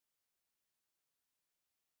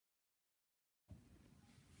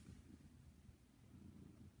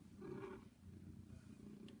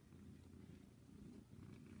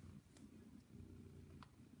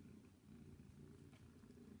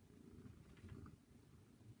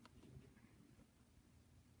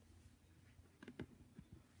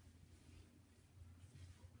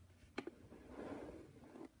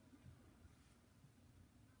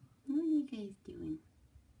guys doing?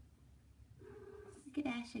 Look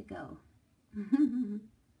at Asha go.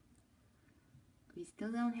 We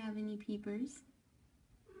still don't have any peepers,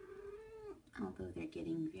 although they're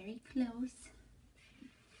getting very close.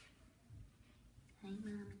 Hi,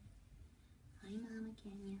 Mama. Hi, Mama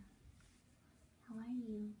Kenya. How are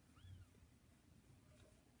you?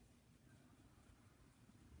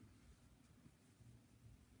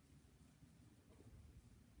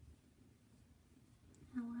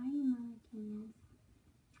 How are you, Mama Kenya?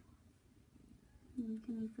 You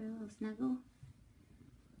coming for a little snuggle?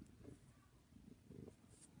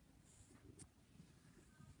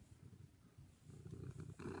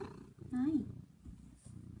 Hi.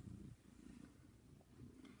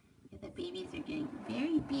 Yeah, the babies are getting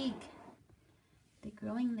very big. They're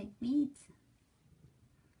growing like weeds.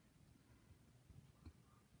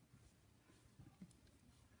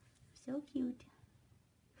 So cute.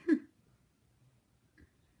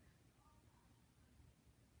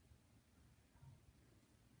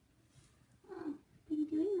 Oh, what are you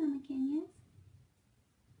doing, Mama Kenya?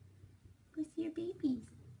 Go see your babies.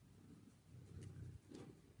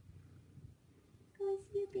 Go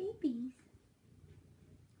see your babies.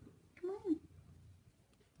 Come on.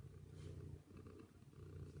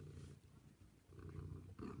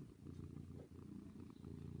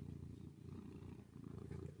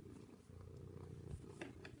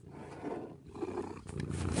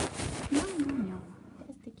 No.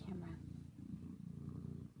 That's the camera.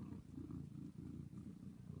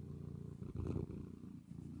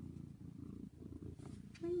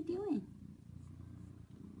 What are you doing?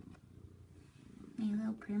 My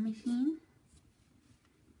little purr machine.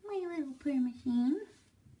 My little purr machine.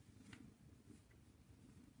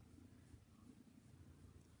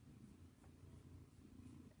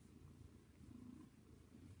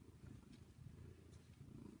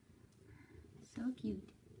 So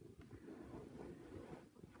cute.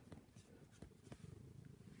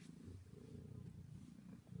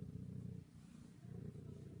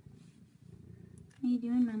 What are you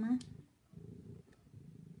doing, Mama?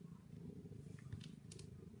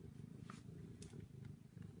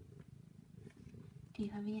 Are you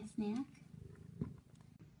having a snack?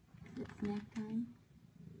 Is it snack time?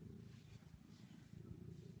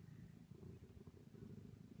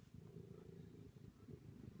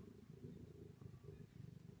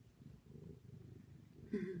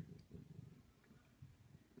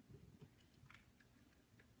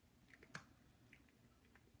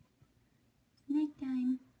 Snack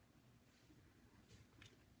time.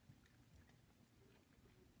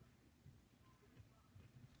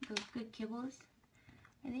 Those good kibbles.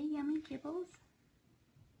 Are they yummy kibbles?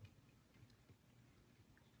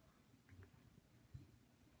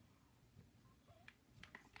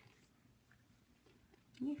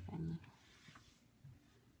 You're funny.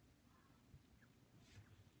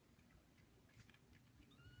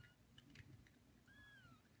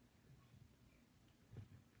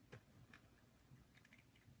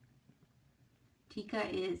 Tika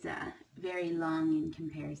is very long in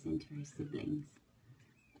comparison to her siblings.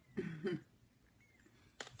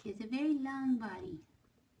 She has a very long body.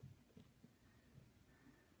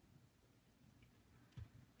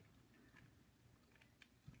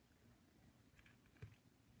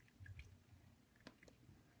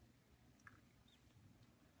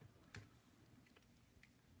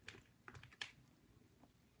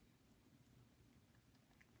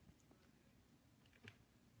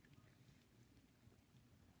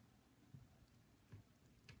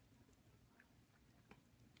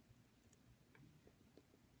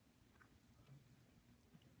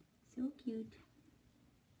 So cute.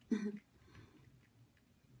 It's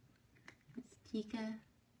Tika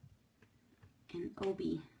and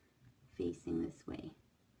Obi facing this way.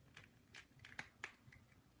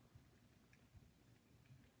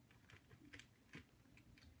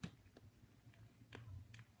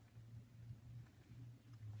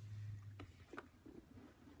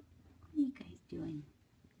 What are you guys doing?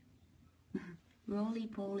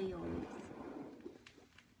 Roly-poly olives.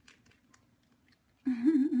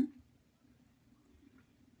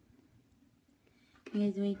 You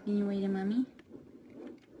guys making your way to Mommy? Is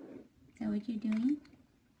that what you're doing?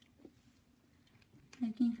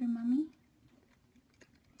 Looking for Mommy?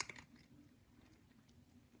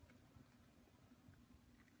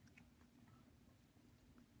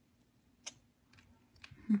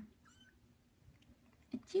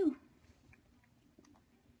 It's you.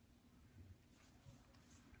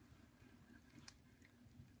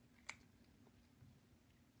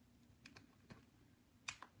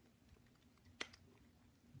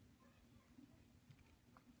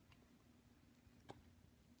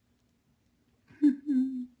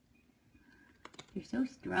 They're so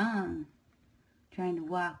strong, trying to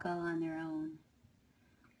walk all on their own.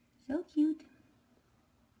 So cute.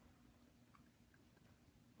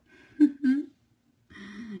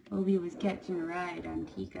 Obi was catching a ride on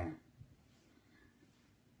Tika.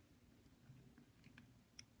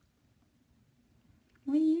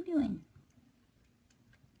 What are you doing?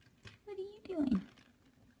 What are you doing?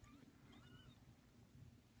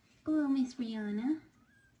 Hello, Miss Rihanna.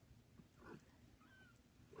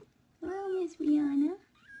 Hello, Miss Rihanna.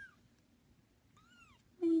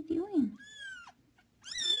 What are you doing?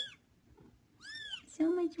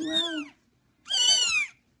 So much wow.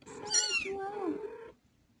 So much wow.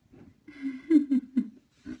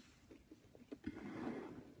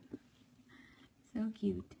 So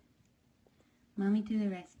cute. Mommy to the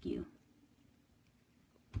rescue.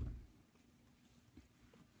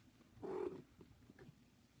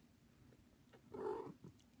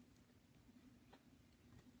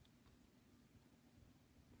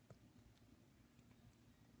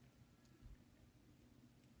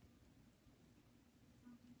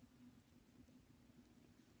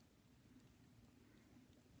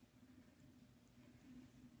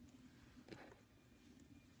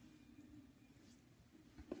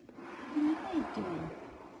 What are you guys doing?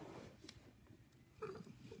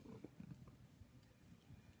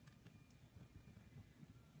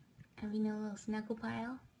 Having a little snuggle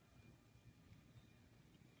pile?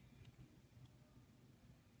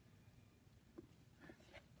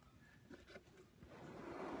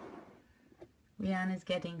 Rihanna's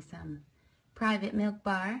getting some private milk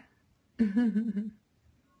bar.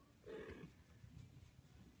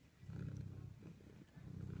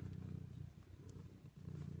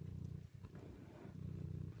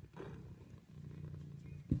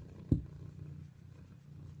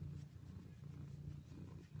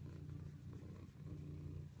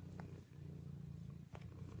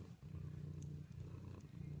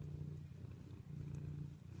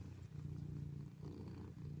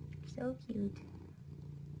 So cute.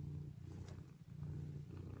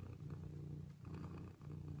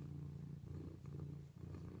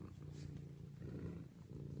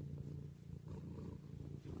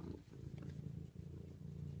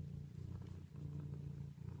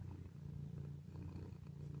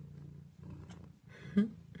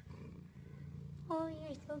 Oh,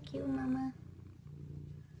 you're so cute, Mama.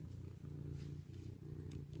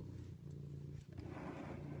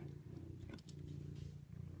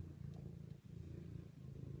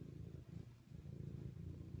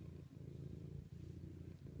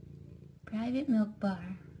 Private milk bar.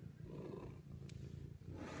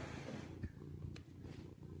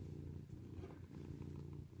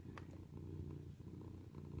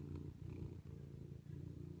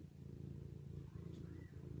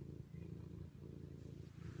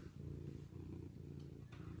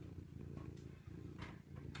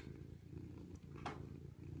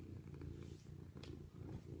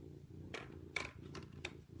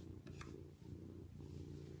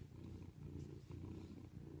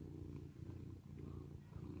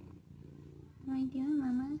 What are you doing,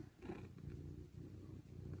 Mama?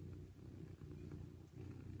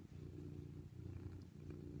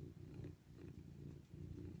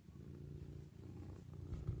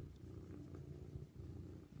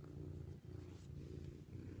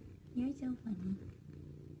 You're so funny.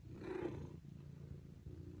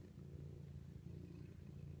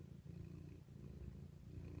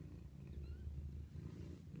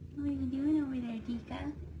 What are you doing over there,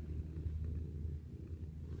 Tika?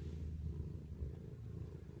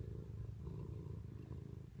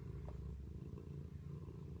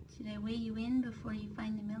 Should I weigh you in before you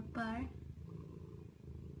find the milk bar?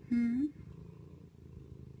 Hmm?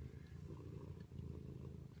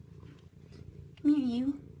 Come here,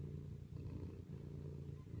 you.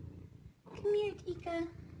 Come here, Tika.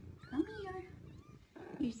 Come here.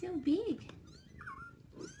 You're so big.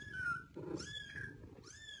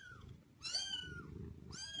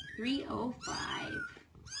 $3.05.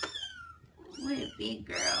 What a big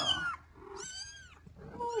girl.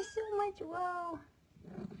 Oh, so much wow.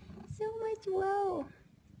 So much wow.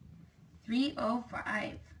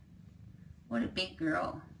 $3.05. What a big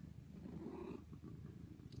girl.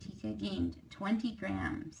 Tika gained 20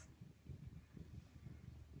 grams.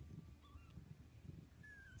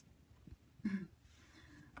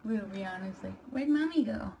 Little Rihanna's like, where'd Mommy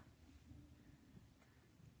go?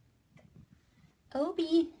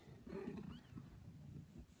 Obi.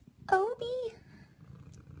 Obi.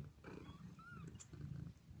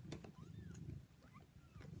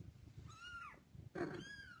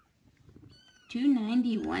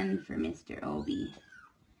 $2.91 for Mr. Obi.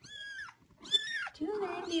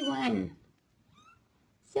 $2.91.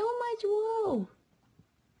 So much wool.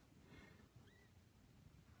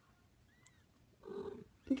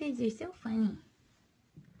 You guys are so funny.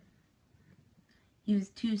 He was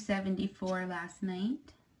 274 last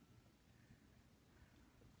night.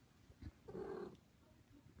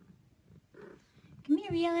 Come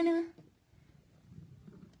here, Rihanna.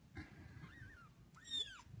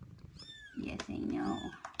 Yes, I know.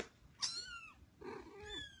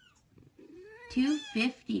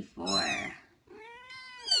 254.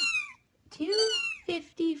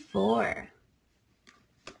 254.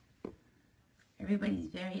 Everybody's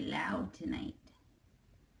very loud tonight.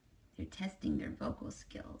 They're testing their vocal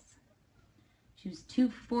skills. She was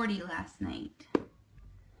 240 last night.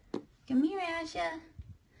 Come here, Asha.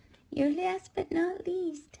 You're last but not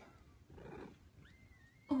least.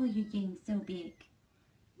 Oh, you're getting so big.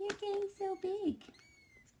 You're getting so big.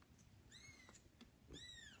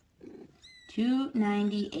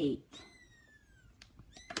 298.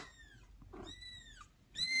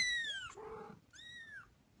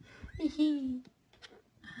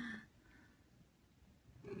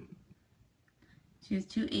 She was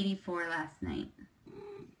 284 last night.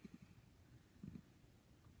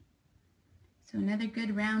 So another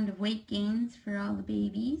good round of weight gains for all the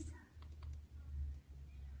babies.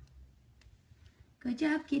 Good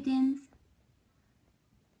job, kittens.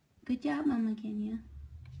 Good job, Mama Kenya.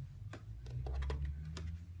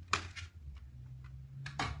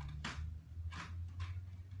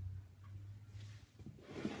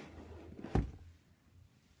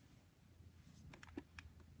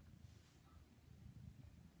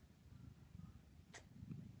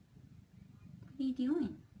 What are you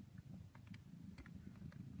doing?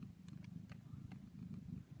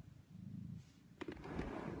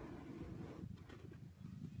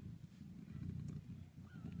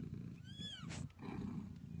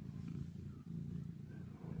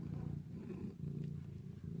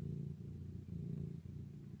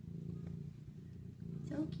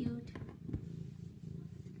 So cute.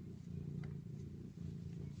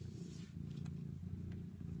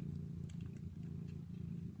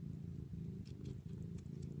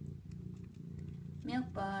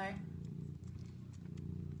 Milk bar.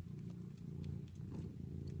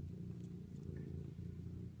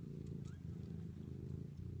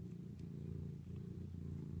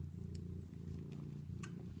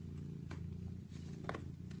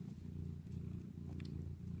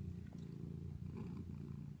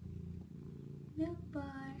 Milk bar.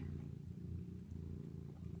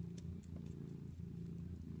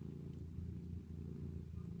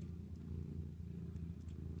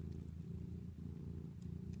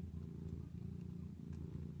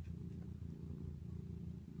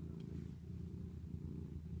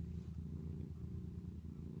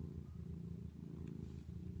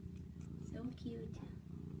 So cute.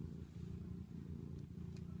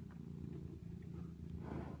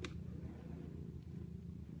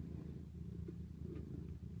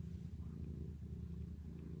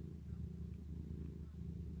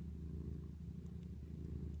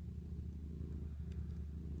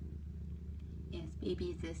 Yes,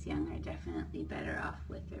 babies this young are definitely better off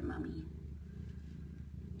with their mommy.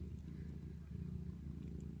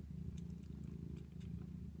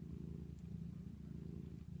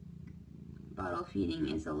 Bottle feeding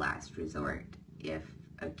is a last resort if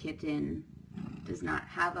a kitten does not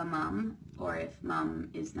have a mom or if mom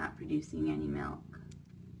is not producing any milk.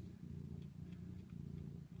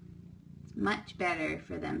 It's much better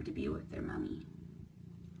for them to be with their mommy.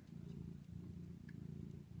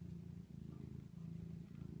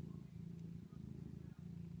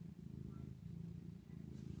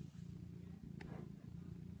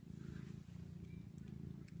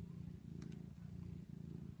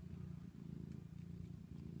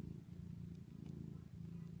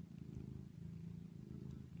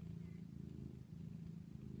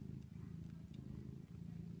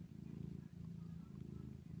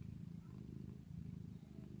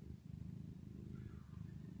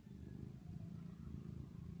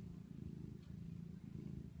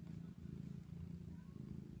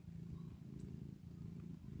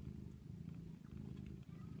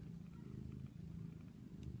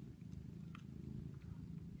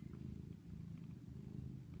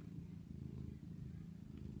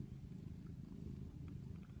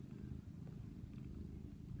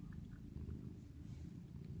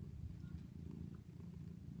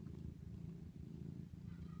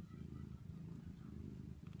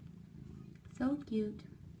 So cute.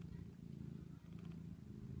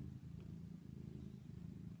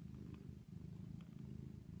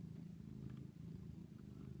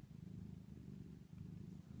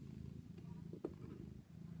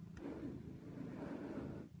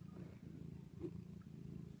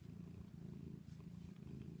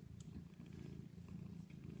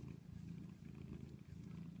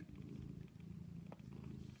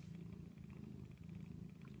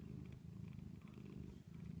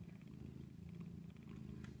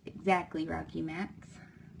 Exactly, Rocky Max.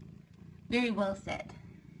 Very well said.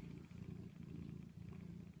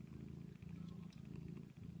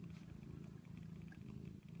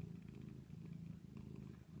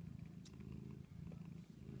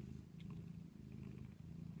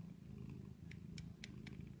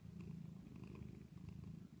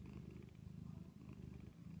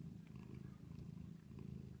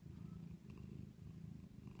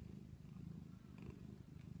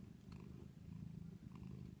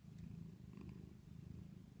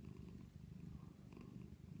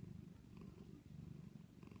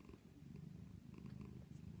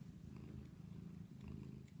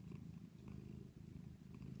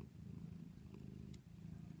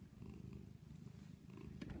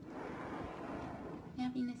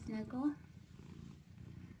 Having a snuggle.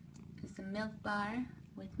 It's a milk bar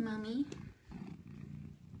with Mommy.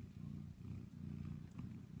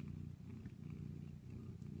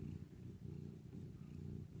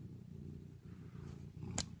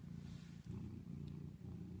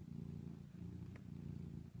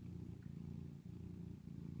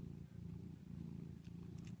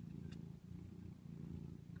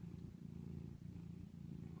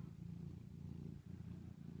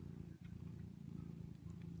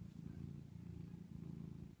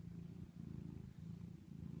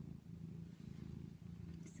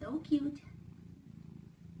 So cute.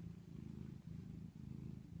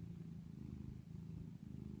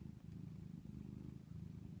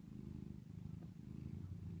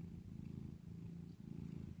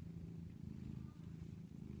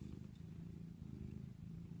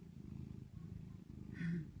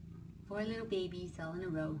 Four little babies all in a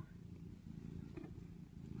row.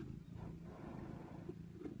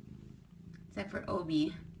 Except for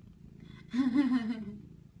Obi.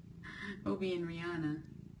 Obi and Rihanna.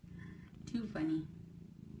 Too funny.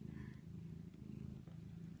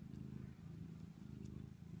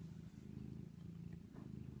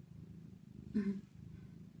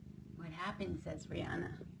 What happened, says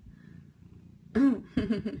Rihanna.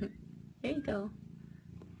 There you go.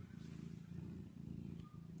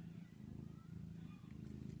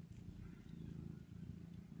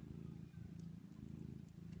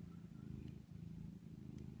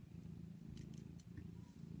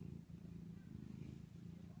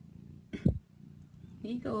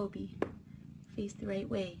 There you go, Obi. Face the right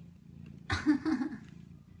way.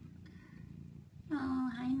 Oh,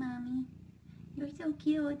 hi, Mommy. You're so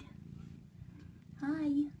cute. Hi.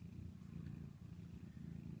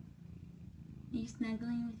 Are you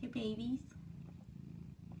snuggling with your babies?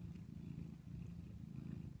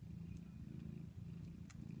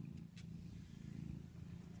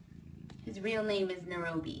 His real name is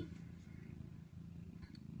Nairobi.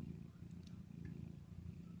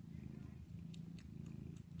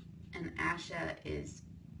 And Asha is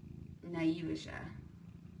Naivasha.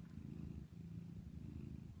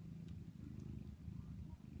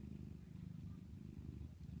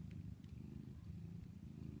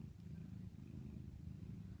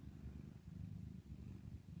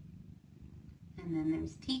 And then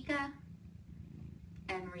there's Tika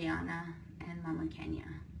and Rihanna and Mama Kenya.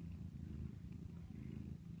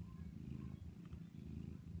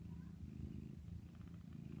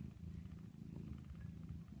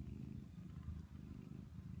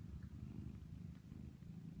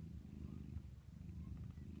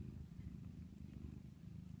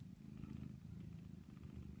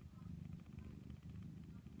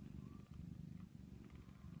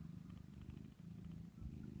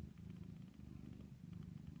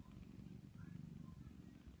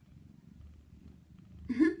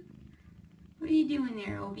 What are you doing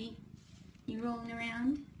there, Obi? You rolling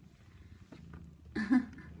around?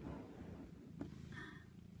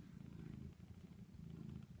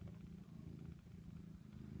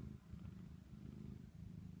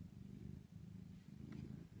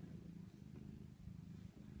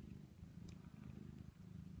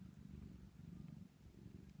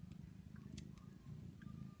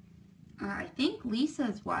 I think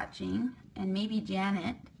Lisa's watching, and maybe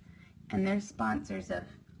Janet, and they're sponsors of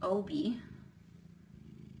Obi.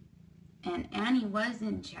 And Annie was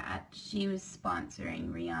in chat. She was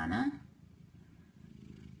sponsoring Rihanna.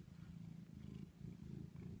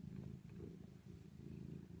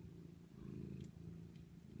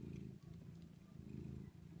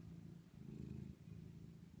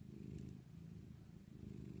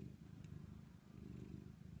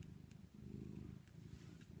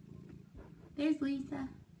 There's Lisa.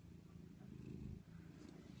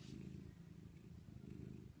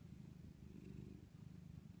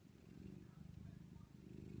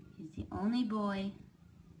 He's the only boy.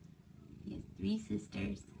 He has 3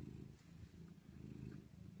 sisters.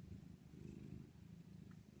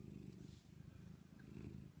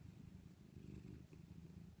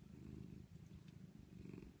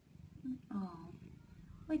 Oh,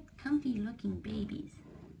 what comfy looking babies.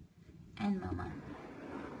 And Mama.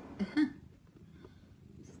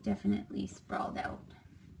 It's definitely sprawled out.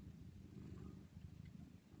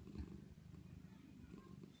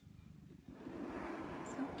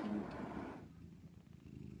 So cute.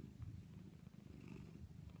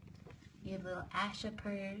 You have little Asha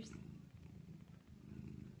purrs.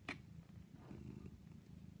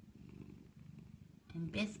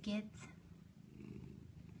 And biscuits.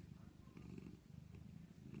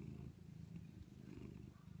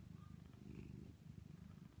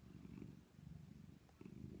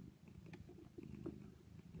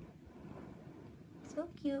 So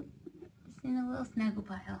cute. Just in a little snuggle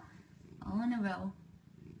pile. All in a row.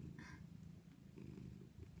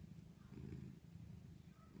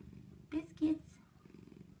 Biscuits.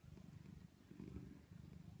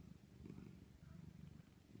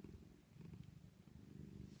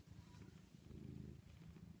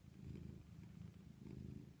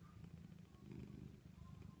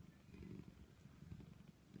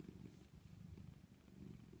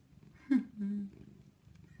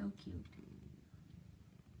 So cute.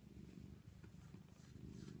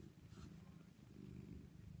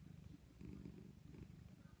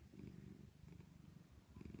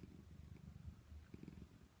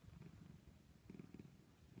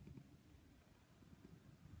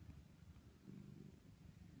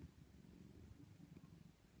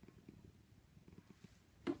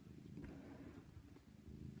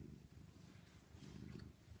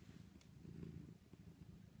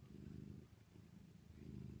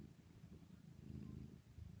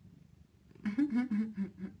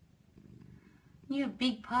 You have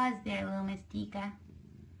big paws there, little Miss Tika.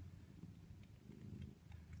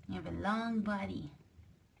 You have a long body.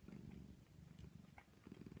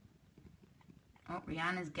 Oh,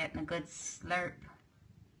 Rihanna's getting a good slurp.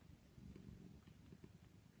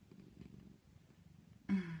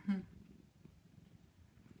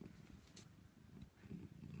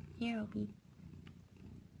 Here, Opie.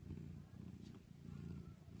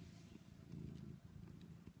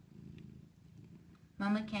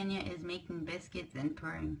 Mama Kenya is making biscuits and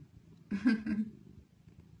purring.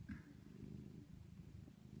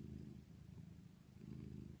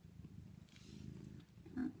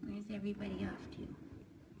 Oh, where's everybody off to?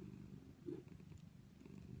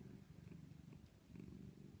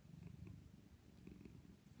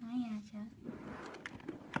 Hi, Asha.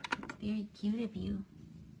 It's very cute of you.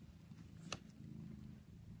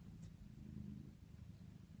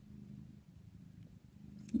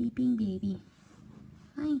 Sleeping baby.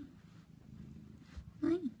 Hi.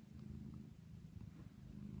 Hi.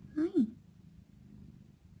 Hi.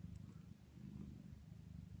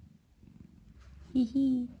 Hee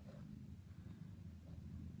hee.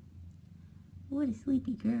 What a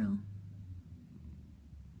sleepy girl.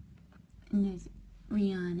 And there's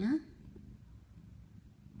Rihanna.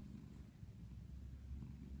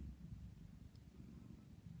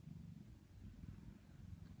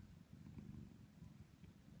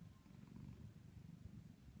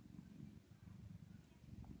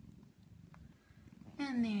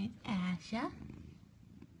 And there's Asha.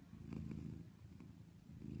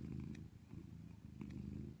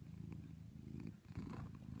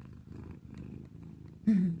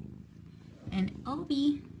 And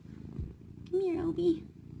Obi. Come here, Obi.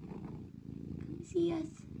 Come see us.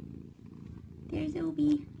 There's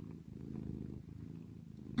Obi.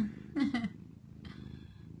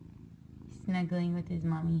 Snuggling with his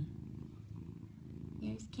mommy.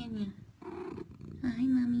 Here's Kenya. Hi,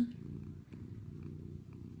 Mommy.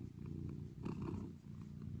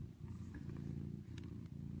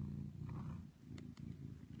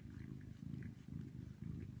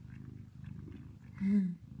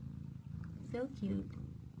 So cute.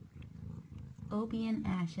 Obi and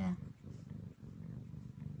Asha.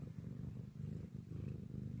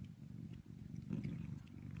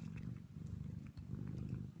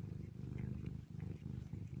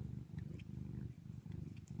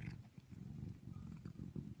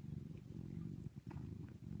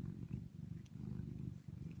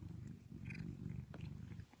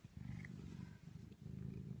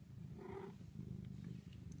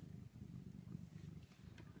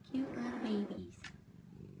 Cute little babies.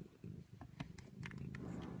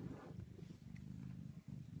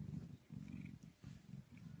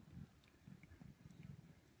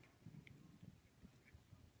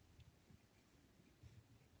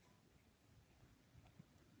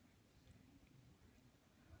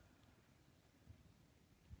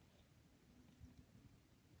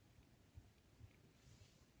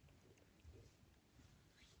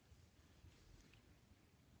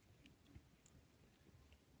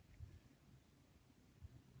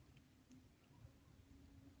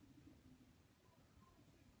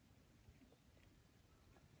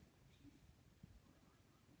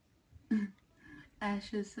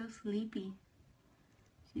 Asha's so sleepy.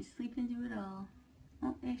 She's sleeping through it all.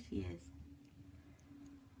 Oh, there she is.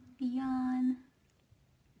 Yawn.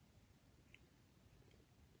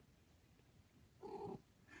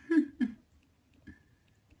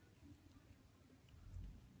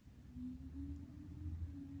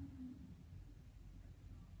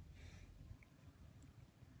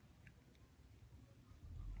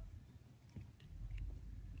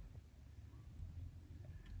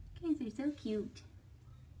 Kids are so cute.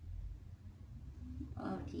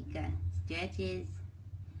 Oh, Tika. Stretches.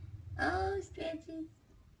 Oh, stretches.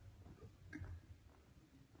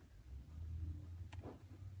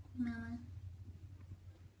 Mama.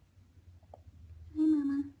 Hi,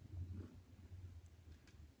 Mama.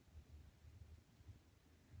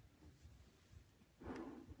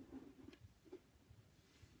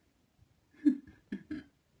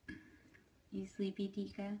 You sleepy,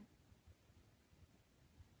 Tika?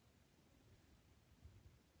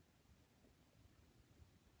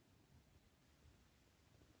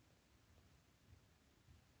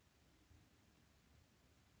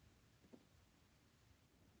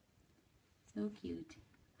 So cute.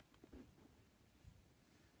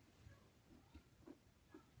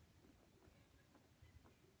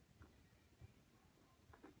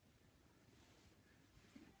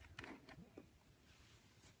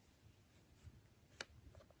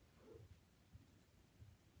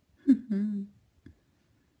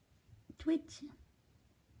 Twitch.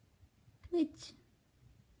 Twitch.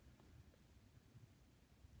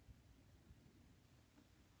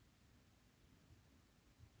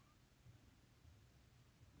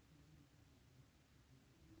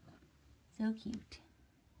 So cute.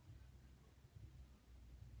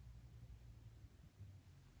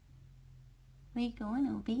 Where you going,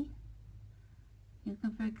 Opie? You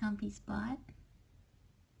looking for a comfy spot?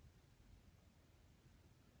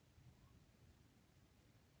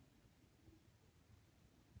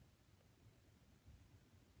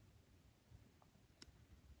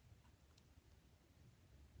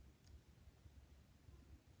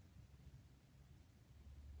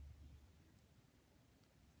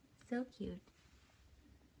 So cute.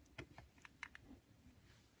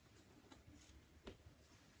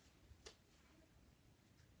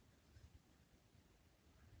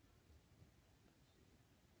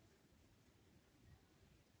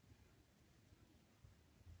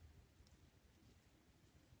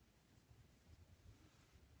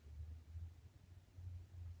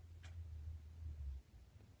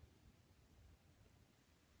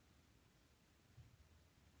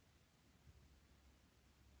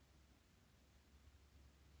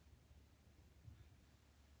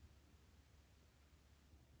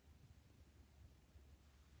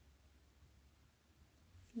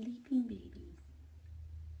 Sleeping babies.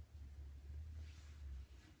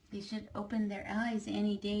 They should open their eyes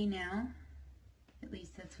any day now. At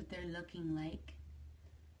least that's what they're looking like.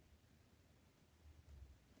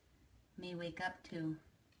 May wake up to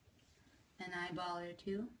an eyeball or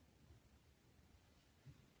two.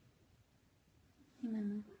 Hey,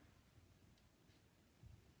 Mama.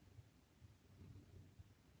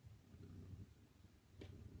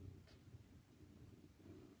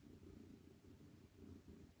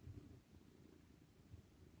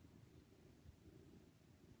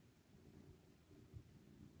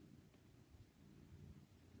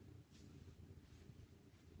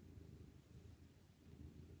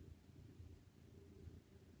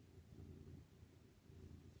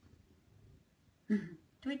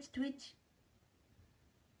 Twitch, twitch.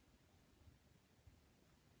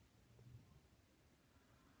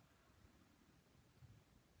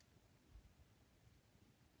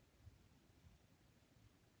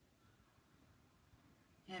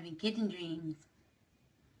 You're having kitten dreams.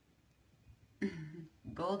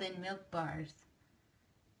 Golden milk bars.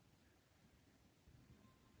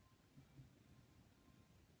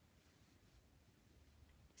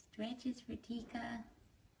 Stretches for Tika.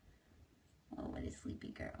 Oh, what a sleepy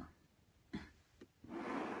girl.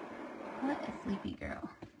 What a sleepy girl.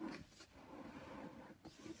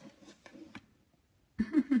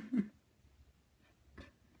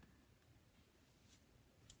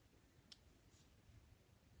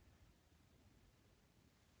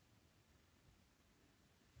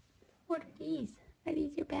 What are these? Are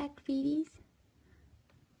these your back feeties?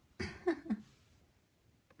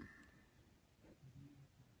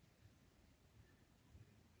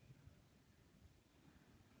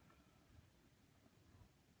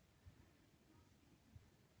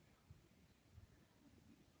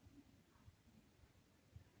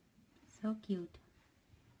 So cute.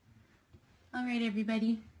 All right,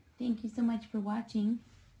 everybody. Thank you so much for watching.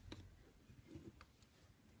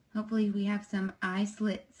 Hope hopefully we have some eye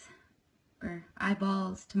slits or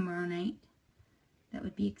eyeballs tomorrow night. That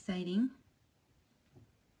would be exciting.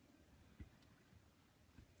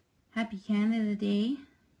 Happy Canada Day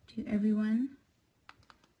to everyone.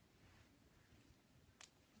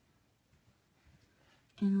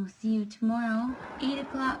 And we'll see you tomorrow, 8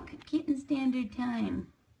 o'clock, Kitten Standard Time.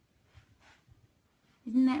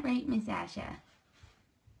 Isn't that right, Miss Asha?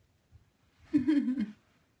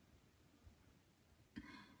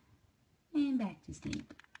 And back to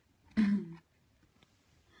sleep.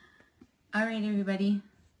 Alright, everybody.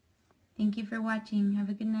 Thank you for watching. Have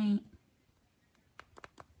a good night.